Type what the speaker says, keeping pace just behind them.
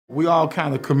We all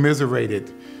kind of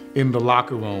commiserated in the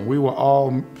locker room. We were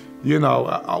all,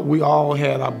 we all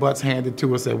had our butts handed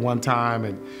to us at one time,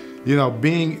 and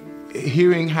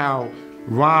hearing how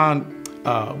Ron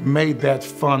made that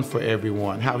fun for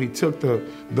everyone, how he took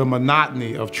the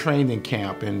monotony of training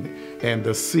camp and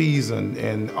the season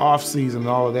and off season and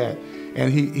all of that,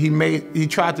 and he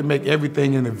tried to make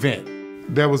everything an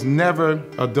event. There was never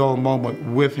a dull moment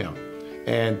with him.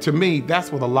 And to me,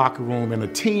 that's what a locker room and a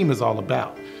team is all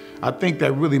about. I think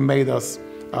that really made us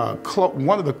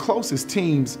one of the closest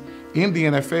teams in the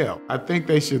NFL. I think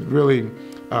they should really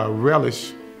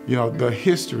relish, the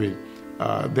history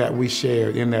that we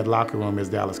shared in that locker room as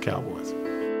Dallas Cowboys.